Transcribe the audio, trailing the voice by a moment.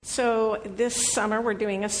So this summer we're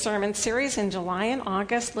doing a sermon series in July and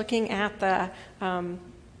August looking at the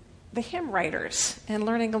hymn writers and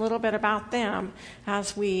learning a little bit about them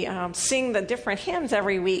as we sing the different hymns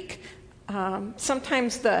every week.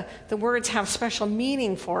 Sometimes the words have special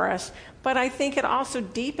meaning for us, but I think it also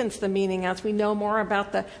deepens the meaning as we know more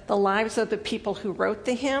about the lives of the people who wrote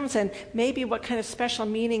the hymns and maybe what kind of special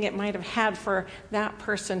meaning it might have had for that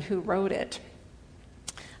person who wrote it.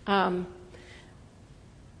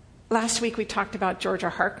 Last week we talked about Georgia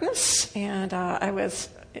Harkness, and I was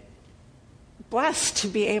blessed to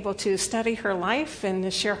be able to study her life and to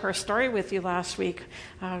share her story with you last week.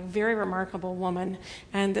 A very remarkable woman.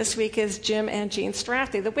 And this week is Jim and Jean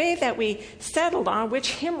Strathdees. The way that we settled on which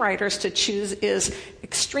hymn writers to choose is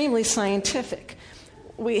extremely scientific.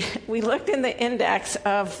 We looked in the index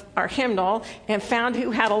of our hymnal and found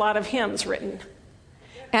who had a lot of hymns written.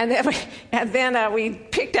 And then we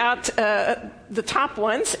picked out the top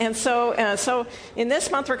ones. And so in this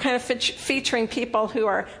month, we're kind of featuring people who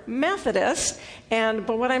are Methodist.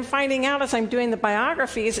 But what I'm finding out as I'm doing the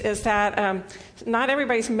biographies is that not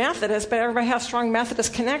everybody's Methodist, but everybody has strong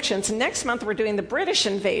Methodist connections. Next month, we're doing the British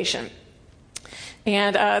invasion.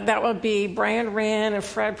 And that will be Brian Wren and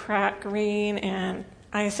Fred Pratt Green and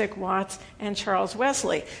Isaac Watts and Charles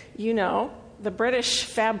Wesley. You know, the British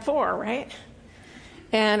Fab Four, right?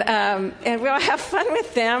 And we'll have fun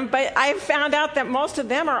with them, but I found out that most of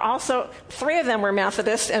them are also, 3 of them were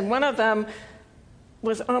Methodist, and one of them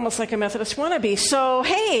was almost like a Methodist wannabe. So,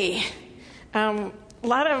 hey, a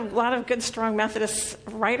lot of good, strong Methodist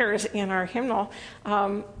writers in our hymnal,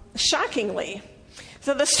 shockingly.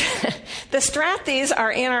 So the Strathdees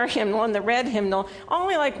are in our hymnal, in the red hymnal,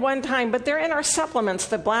 only like one time, but they're in our supplements,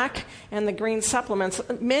 the black and the green supplements,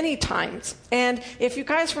 many times. And if you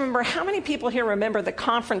guys remember, how many people here remember the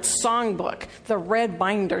conference songbook, the red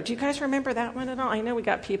binder? Do you guys remember that one at all? I know we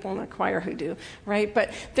got people in the choir who do, right?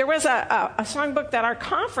 But there was a songbook that our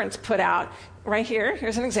conference put out right here.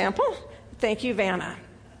 Here's an example. Thank you, Vanna.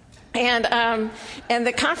 And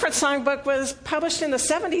the conference songbook was published in the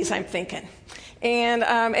 70s, I'm thinking. And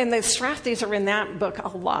the Strathdees are in that book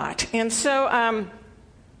a lot. And so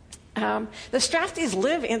the Strathdees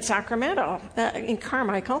live in Sacramento, in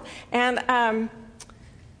Carmichael. And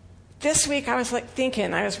this week I was I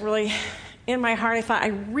was really, in my heart, I thought, I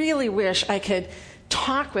really wish I could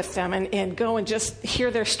talk with them and go and just hear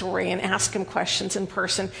their story and ask them questions in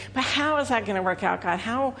person. But how is that going to work out, God?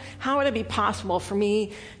 How would it be possible for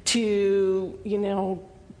me to,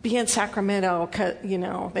 be in Sacramento, because,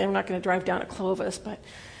 they're not going to drive down to Clovis.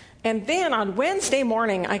 And then on Wednesday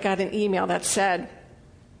morning, I got an email that said,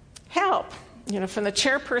 help, from the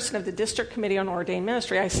chairperson of the District Committee on Ordained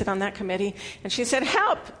Ministry. I sit on that committee. And she said,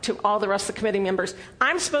 help, to all the rest of the committee members.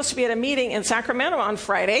 I'm supposed to be at a meeting in Sacramento on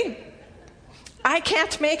Friday. I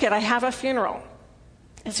can't make it. I have a funeral.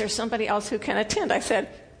 Is there somebody else who can attend? I said,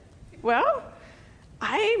 well,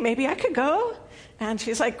 maybe I could go. And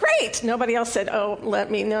she's like, great. Nobody else said,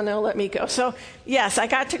 let me go. So, yes, I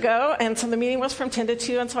got to go. And so the meeting was from 10 to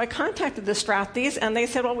 2. And so I contacted the Strathdees, and they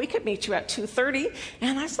said, well, we could meet you at 2:30.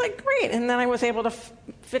 And I was like, great. And then I was able to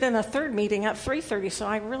fit in a third meeting at 3:30. So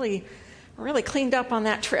I really cleaned up on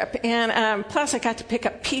that trip. And plus, I got to pick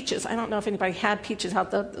up peaches. I don't know if anybody had peaches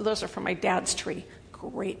out there. Those are from my dad's tree.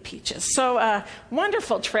 Great peaches. So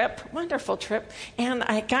wonderful trip. And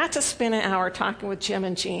I got to spend an hour talking with Jim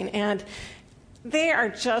and Jean. And they are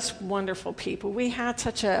just wonderful people. We had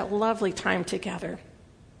such a lovely time together.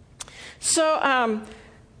 So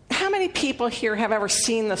how many people here have ever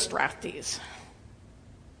seen the Strathdees?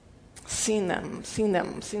 Seen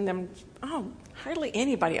them. Oh, hardly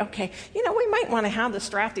anybody. Okay. We might want to have the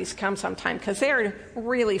Strathdees come sometime because they are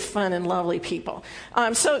really fun and lovely people.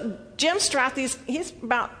 So Jim Strathdees,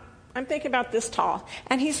 I'm thinking about this tall,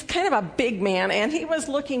 and he's kind of a big man, and he was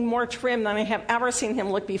looking more trim than I have ever seen him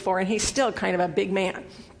look before, and he's still kind of a big man.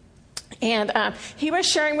 And he was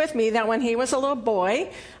sharing with me that when he was a little boy,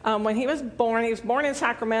 when he was born in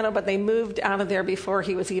Sacramento, but they moved out of there before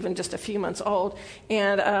he was even just a few months old,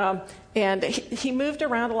 and he moved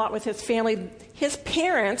around a lot with his family. His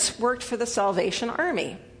parents worked for the Salvation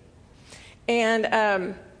Army,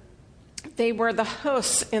 and they were the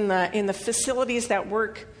hosts in the facilities that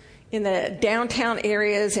work in the downtown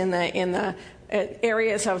areas, in the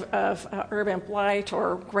areas of urban blight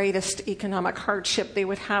or greatest economic hardship. They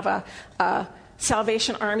would have a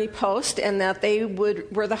Salvation Army post, and that they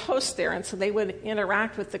were the hosts there, and so they would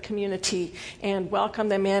interact with the community and welcome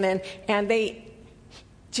them in. And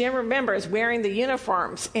Jim remembers wearing the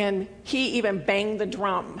uniforms, and he even banged the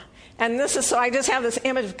drum. And so I just have this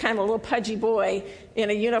image of kind of a little pudgy boy in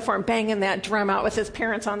a uniform banging that drum out with his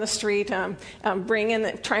parents on the street, trying to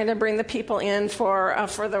bring the people in for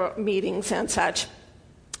the meetings and such.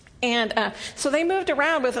 And so they moved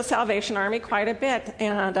around with the Salvation Army quite a bit,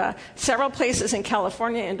 and several places in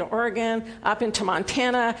California, into Oregon, up into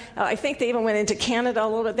Montana. I think they even went into Canada a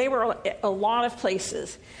little bit. They were a lot of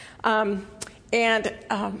places. And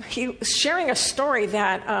he was sharing a story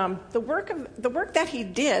that the work that he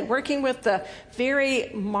did, working with the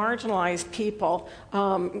very marginalized people,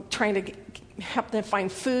 trying to help them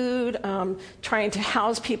find food, trying to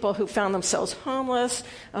house people who found themselves homeless,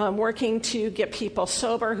 working to get people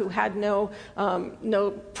sober who had no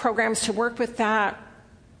programs to work with that.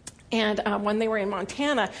 And when they were in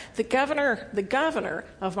Montana, the governor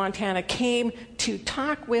of Montana came to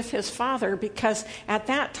talk with his father, because at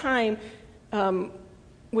that time,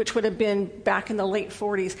 which would have been back in the late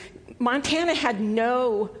 40s, Montana had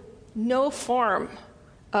no form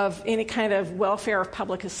of any kind of welfare or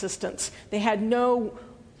public assistance. They had no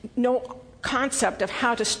concept of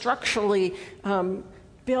how to structurally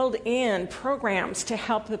build in programs to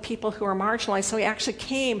help the people who are marginalized. So he actually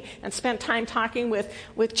came and spent time talking with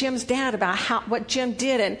Jim's dad about what Jim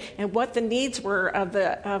did and what the needs were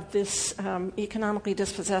of this economically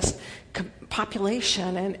dispossessed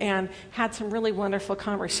population, and had some really wonderful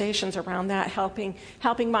conversations around that, helping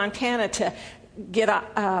Montana to get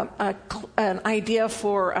an idea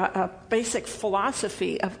for a basic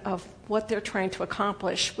philosophy of what they're trying to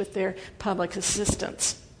accomplish with their public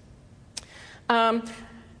assistance.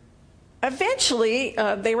 Eventually,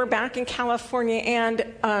 they were back in California,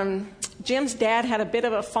 and Jim's dad had a bit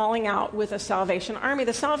of a falling out with the Salvation Army.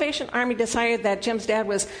 The Salvation Army decided that Jim's dad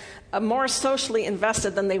was more socially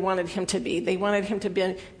invested than they wanted him to be. They wanted him to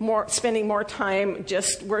be spending more time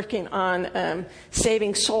just working on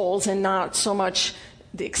saving souls, and not so much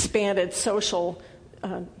the expanded social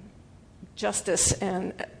justice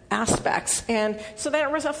and aspects. And so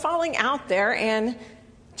there was a falling out there, and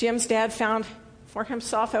Jim's dad found for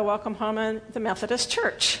himself a welcome home in the Methodist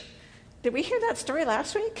Church. Did we hear that story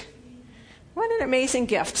last week? What an amazing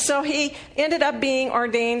gift. So he ended up being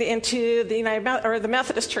ordained into the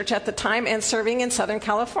Methodist Church at the time, and serving in Southern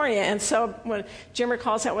California. And so when Jim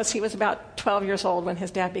recalls, he was about 12 years old when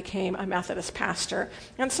his dad became a Methodist pastor.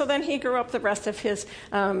 And so then he grew up the rest of his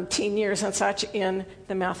teen years and such in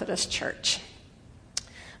the Methodist Church.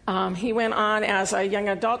 He went on as a young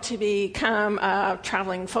adult to become a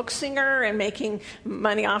traveling folk singer, and making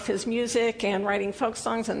money off his music and writing folk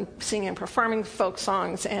songs and singing and performing folk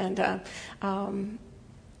songs, and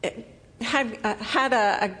it had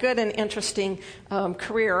a good and interesting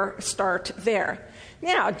career start there.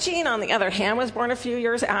 Now, Jean, on the other hand, was born a few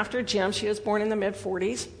years after Jim. She was born in the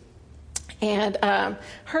mid-40s, and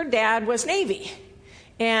her dad was Navy.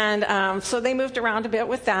 And so they moved around a bit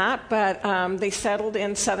with that, but they settled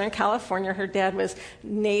in Southern California. Her dad was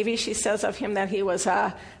Navy. She says of him that he was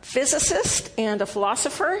a physicist and a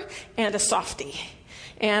philosopher and a softie.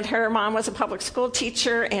 And her mom was a public school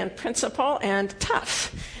teacher and principal and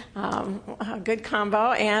tough. A good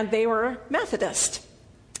combo, and they were Methodist.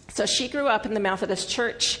 So she grew up in the Methodist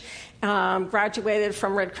Church, graduated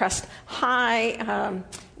from Red Crest High,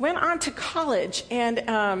 went on to college,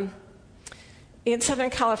 and in Southern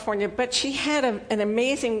California, but she had an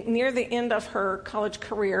amazing, near the end of her college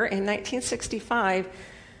career in 1965,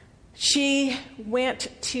 she went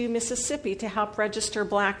to Mississippi to help register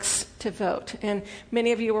blacks to vote. And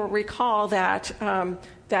many of you will recall that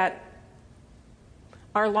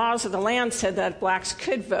our laws of the land said that blacks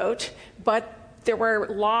could vote, but there were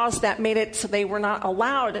laws that made it so they were not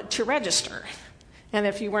allowed to register. And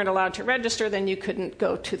if you weren't allowed to register, then you couldn't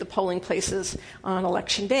go to the polling places on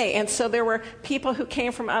Election Day. And so there were people who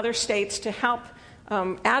came from other states to help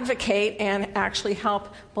advocate and actually help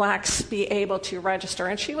blacks be able to register.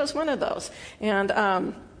 And she was one of those.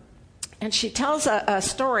 And she tells a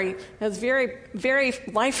story that's very, very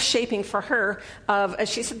life-shaping for her.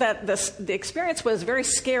 She said that the experience was very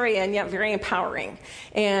scary and yet very empowering.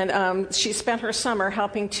 And she spent her summer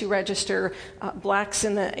helping to register blacks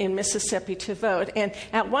in Mississippi to vote. And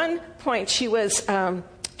at one point, she was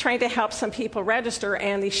trying to help some people register,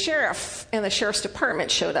 and the sheriff and the sheriff's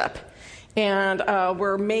department showed up and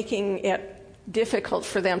were making it difficult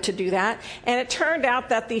for them to do that. And it turned out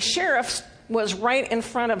that the sheriff was right in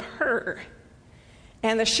front of her.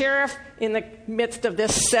 And the sheriff, in the midst of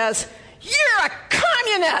this, says, "You're a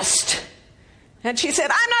communist!" And she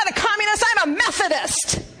said, "I'm not a communist, I'm a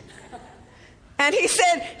Methodist." And he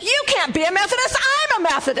said, "You can't be a Methodist, I'm a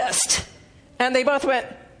Methodist." And they both went,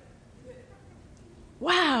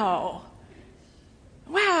 Wow.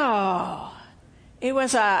 It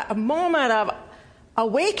was a moment of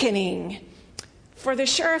awakening for the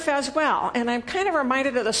sheriff as well. And I'm kind of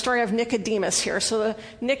reminded of the story of Nicodemus here. So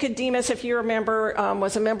Nicodemus, if you remember,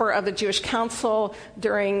 was a member of the Jewish council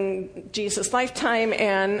during Jesus' lifetime.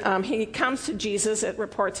 And he comes to Jesus. It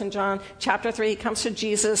reports in John chapter 3. He comes to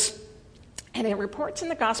Jesus. And it reports in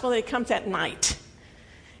the gospel that he comes at night.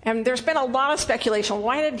 And there's been a lot of speculation.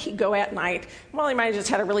 Why did he go at night? Well, he might have just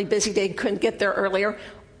had a really busy day and couldn't get there earlier.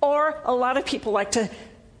 Or a lot of people like to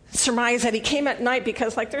surmise that he came at night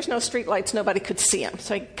because, there's no street lights, nobody could see him.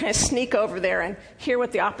 So he kind of sneak over there and hear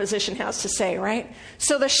what the opposition has to say, right?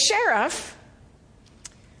 So the sheriff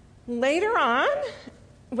later on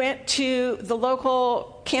went to the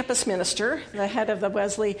local campus minister, the head of the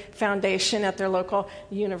Wesley Foundation at their local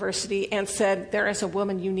university, and said, there is a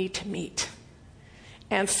woman you need to meet.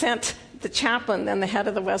 And sent the chaplain, then the head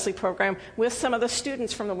of the Wesley program, with some of the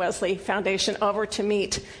students from the Wesley Foundation over to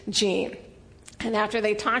meet Jean. And after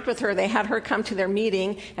they talked with her, they had her come to their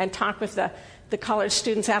meeting and talk with the college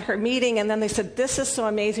students at her meeting. And then they said, this is so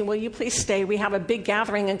amazing. Will you please stay? We have a big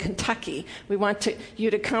gathering in Kentucky. We want you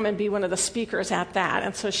to come and be one of the speakers at that.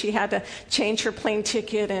 And so she had to change her plane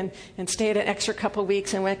ticket and stayed an extra couple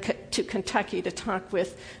weeks and went to Kentucky to talk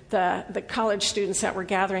with the college students that were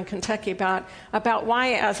gathering in Kentucky about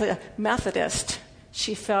why, as a Methodist,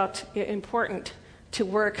 she felt it important to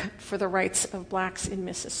work for the rights of blacks in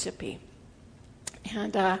Mississippi.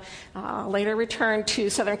 And later returned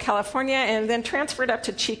to Southern California and then transferred up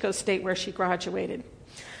to Chico State where she graduated.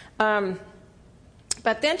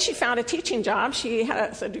 But then she found a teaching job. She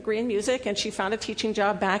had a degree in music, and she found a teaching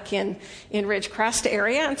job back in Ridgecrest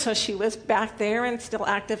area. And so she was back there and still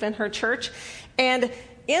active in her church. And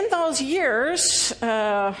in those years,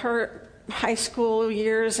 her high school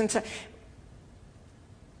years, and so,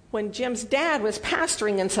 when Jim's dad was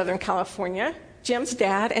pastoring in Southern California, Jim's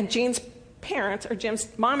dad and Jean's parents, or Jim's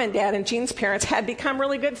mom and dad and Jean's parents, had become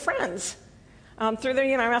really good friends. Through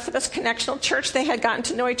their Methodist Connectional Church, they had gotten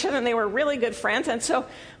to know each other, and they were really good friends. And so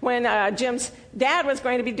when Jim's dad was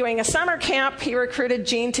going to be doing a summer camp, he recruited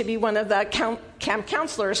Jean to be one of the camp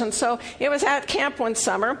counselors. And so it was at camp one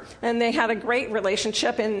summer, and they had a great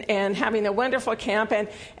relationship and having a wonderful camp.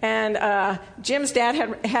 And Jim's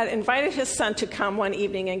dad had invited his son to come one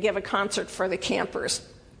evening and give a concert for the campers.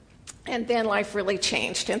 And then life really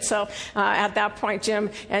changed. And so at that point, Jim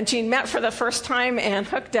and Jean met for the first time and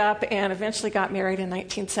hooked up and eventually got married in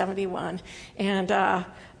 1971 and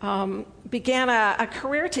began a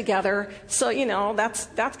career together. So, that's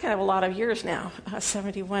kind of a lot of years now,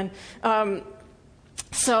 71.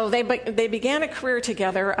 So they began a career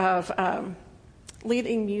together of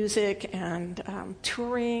leading music and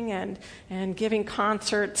touring and giving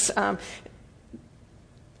concerts.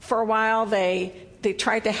 For a while, they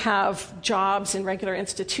tried to have jobs in regular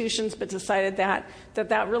institutions, but decided that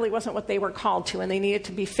really wasn't what they were called to, and they needed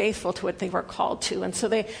to be faithful to what they were called to. And so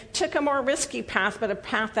they took a more risky path, but a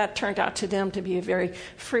path that turned out to them to be a very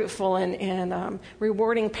fruitful and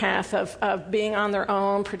rewarding path of being on their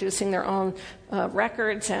own, producing their own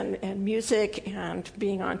records and music, and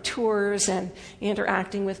being on tours and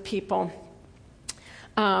interacting with people.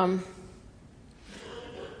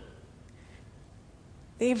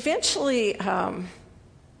 They eventually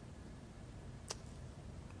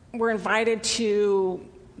were invited to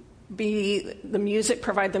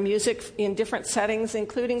provide the music in different settings,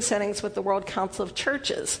 including settings with the World Council of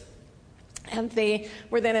Churches. And they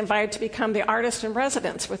were then invited to become the artist in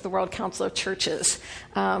residence with the World Council of Churches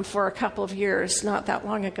for a couple of years, not that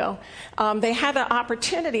long ago. They had an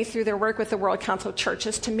opportunity through their work with the World Council of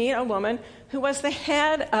Churches to meet a woman who was the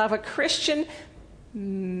head of a Christian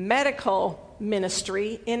medical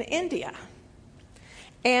ministry in India.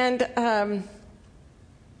 And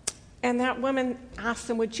that woman asked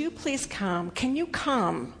them, would you please come? Can you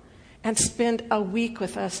come and spend a month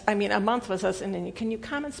with us in India? Can you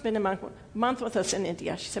come and spend a month with us in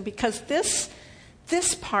India? She said, because this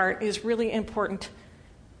part is really important.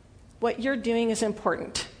 What you're doing is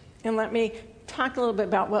important. And let me talk a little bit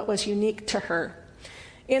about what was unique to her.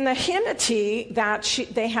 In the hymnody that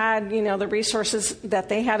they had, the resources that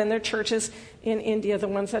they had in their churches in India, the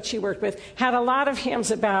ones that she worked with, had a lot of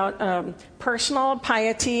hymns about personal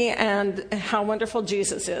piety and how wonderful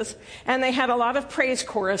Jesus is. And they had a lot of praise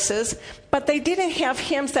choruses, but they didn't have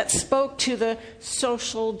hymns that spoke to the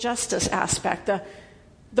social justice aspect,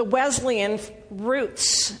 the Wesleyan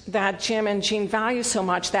roots that Jim and Jean value so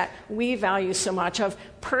much, that we value so much, of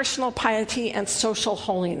personal piety and social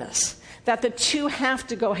holiness. That the two have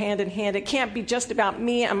to go hand in hand. It can't be just about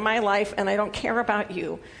me and my life, and I don't care about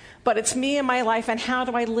you. But it's me and my life, and how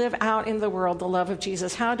do I live out in the world the love of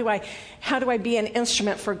Jesus? How do I be an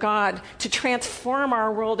instrument for God to transform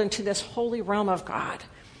our world into this holy realm of God,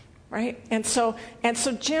 right? And so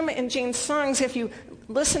Jim and Jean's songs, if you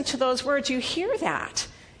listen to those words, you hear that.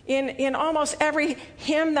 In almost every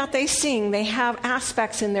hymn that they sing, they have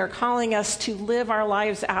aspects in there calling us to live our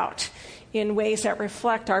lives out in ways that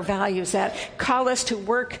reflect our values, that call us to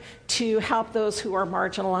work to help those who are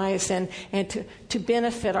marginalized and to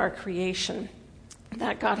benefit our creation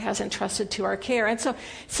that God has entrusted to our care. And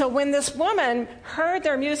so when this woman heard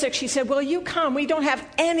their music, she said, will you come? We don't have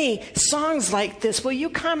any songs like this. Will you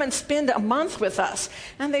come and spend a month with us?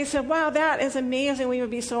 And they said, wow, that is amazing. We would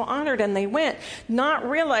be so honored. And they went, not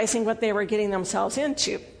realizing what they were getting themselves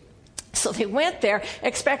into. So they went there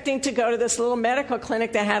expecting to go to this little medical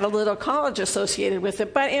clinic that had a little college associated with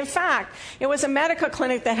it. But in fact, it was a medical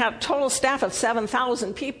clinic that had a total staff of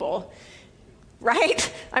 7,000 people.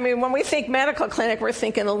 Right? I mean, when we think medical clinic, we're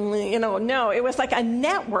thinking, no, it was like a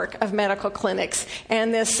network of medical clinics.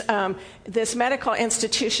 And this medical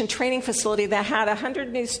institution training facility that had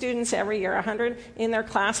 100 new students every year, 100 in their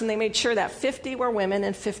class, and they made sure that 50 were women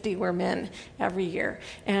and 50 were men every year.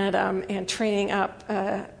 And training up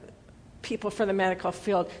people for the medical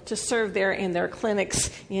field to serve there in their clinics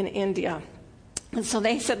in India. And so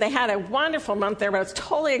they said they had a wonderful month there, but it was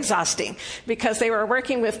totally exhausting because they were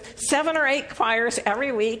working with 7 or 8 choirs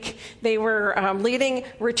every week. They were leading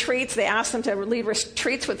retreats. They asked them to lead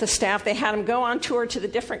retreats with the staff. They had them go on tour to the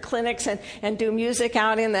different clinics and do music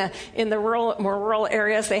out in the more rural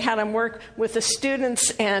areas. They had them work with the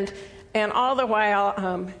students and all the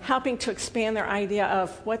while helping to expand their idea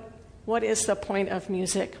of what is the point of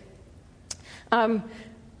music.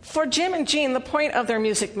 For Jim and Jean, the point of their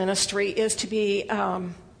music ministry is to be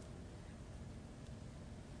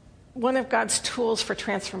one of God's tools for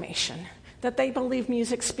transformation. That they believe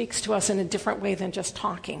music speaks to us in a different way than just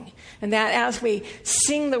talking. And that as we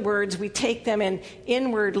sing the words, we take them and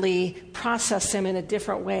inwardly process them in a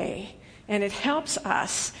different way. And it helps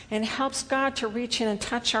us and helps God to reach in and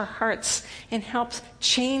touch our hearts and helps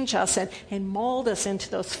change us and mold us into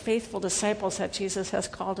those faithful disciples that Jesus has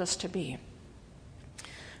called us to be.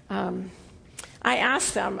 I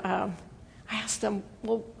asked them,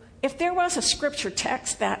 well, if there was a scripture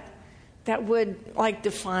text that would like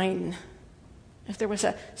define, if there was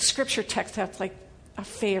a scripture text that's like a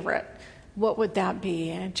favorite, what would that be?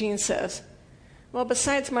 And Jean says, well,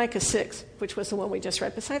 besides Micah 6, which was the one we just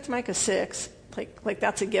read, besides Micah 6, like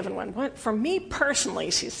that's a given one. What, for me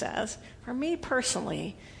personally, she says,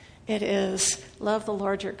 it is love the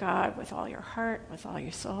Lord your God with all your heart, with all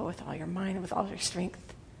your soul, with all your mind, and with all your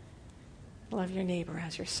strength. Love your neighbor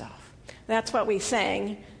as yourself. That's what we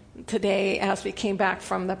sang today as we came back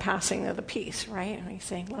from the passing of the peace, right? And we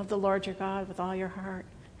sang, love the Lord your God with all your heart,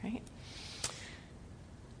 right?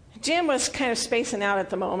 Jim was kind of spacing out at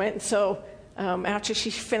the moment, and so after she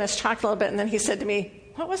finished talking a little bit, and then he said to me,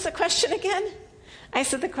 what was the question again? I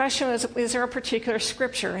said, the question was, is there a particular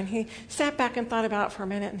scripture? And he sat back and thought about it for a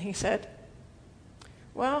minute, and he said,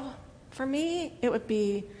 well, for me, it would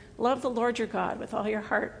be love the Lord your God with all your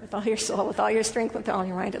heart, with all your soul, with all your strength, with all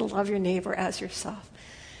your mind, and love your neighbor as yourself.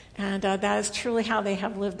 And that is truly how they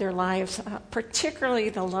have lived their lives, particularly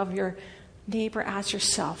the love your neighbor as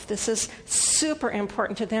yourself. This is super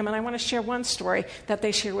important to them, and I want to share one story that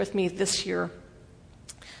they shared with me this year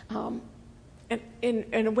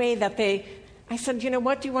in a way that I said,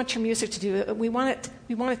 what do you want your music to do? We want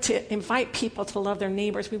it to invite people to love their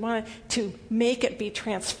neighbors. We want it to make it be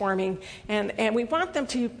transforming. And we want them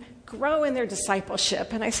to grow in their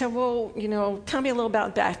discipleship. And I said, well, tell me a little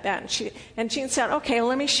about that. And Jean said, okay, well,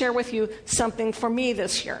 let me share with you something for me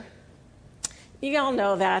this year. You all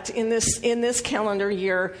know that in this calendar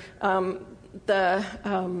year, the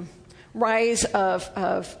rise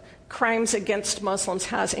of crimes against Muslims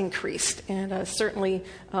has increased and certainly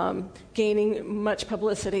gaining much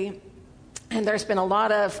publicity. And there's been a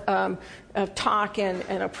lot of talk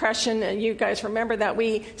and oppression. And you guys remember that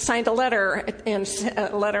we signed a letter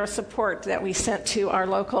of support that we sent to our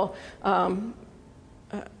local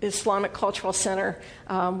Islamic Cultural Center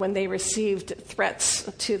when they received threats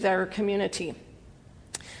to their community.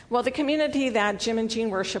 Well, the community that Jim and Jean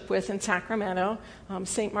worship with in Sacramento,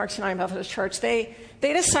 St. Mark's United Methodist Church, they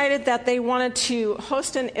decided that they wanted to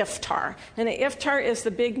host an iftar. And an iftar is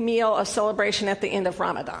the big meal of celebration at the end of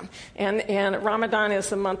Ramadan. And Ramadan is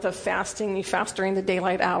the month of fasting. You fast during the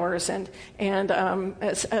daylight hours. And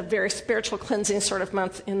it's a very spiritual cleansing sort of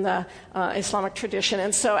month in the Islamic tradition.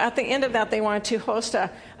 And so at the end of that, they wanted to host an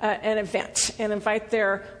event and invite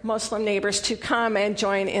their Muslim neighbors to come and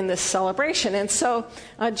join in this celebration. And so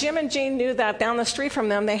Jim and Jean knew that down the street from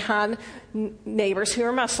them they had neighbors who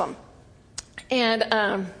were Muslim.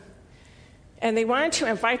 And they wanted to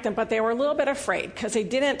invite them, but they were a little bit afraid because they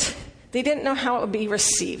didn't know how it would be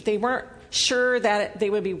received. They weren't sure that they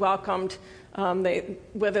would be welcomed,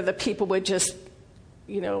 whether the people would just,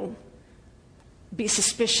 be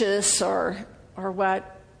suspicious or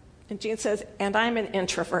what. And Jean says, and I'm an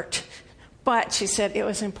introvert. But she said it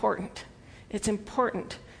was important. It's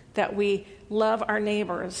important that we love our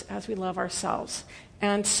neighbors as we love ourselves.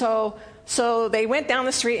 And so they went down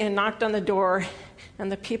the street and knocked on the door,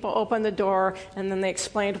 and the people opened the door, and then they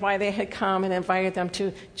explained why they had come and invited them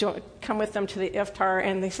to come with them to the iftar.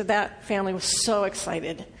 And they said that family was so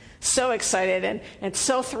excited and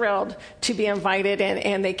so thrilled to be invited.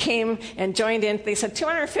 And they came and joined in. They said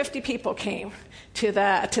 250 people came to the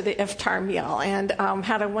iftar meal and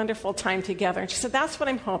had a wonderful time together. And she said, that's what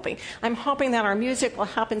I'm hoping. I'm hoping that our music will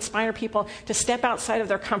help inspire people to step outside of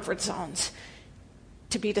their comfort zones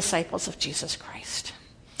to be disciples of Jesus Christ.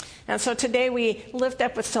 And so today we lift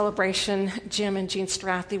up with celebration Jim and Jean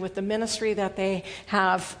Strathdees with the ministry that they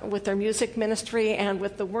have with their music ministry and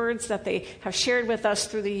with the words that they have shared with us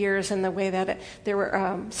through the years and the way that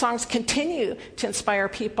their songs continue to inspire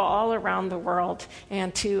people all around the world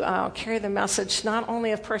and to carry the message not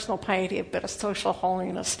only of personal piety but of social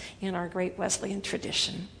holiness in our great Wesleyan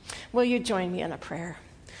tradition. Will you join me in a prayer?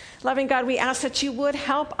 Loving God, we ask that you would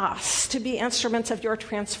help us to be instruments of your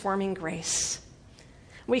transforming grace.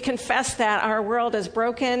 We confess that our world is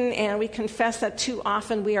broken, and we confess that too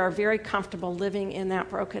often we are very comfortable living in that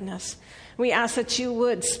brokenness. We ask that you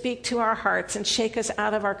would speak to our hearts and shake us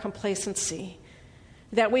out of our complacency,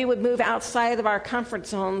 that we would move outside of our comfort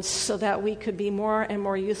zones so that we could be more and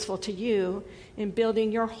more useful to you in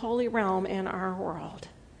building your holy realm in our world.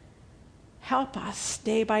 Help us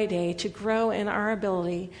day by day to grow in our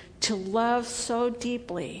ability to love so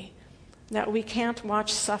deeply that we can't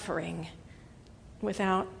watch suffering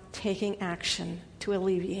without taking action to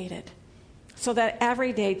alleviate it. So that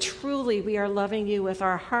every day, truly, we are loving you with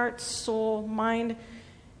our heart, soul, mind,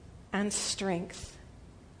 and strength.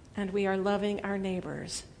 And we are loving our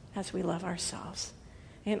neighbors as we love ourselves.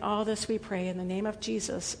 In all this we pray in the name of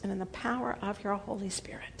Jesus and in the power of your Holy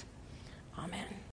Spirit. Amen.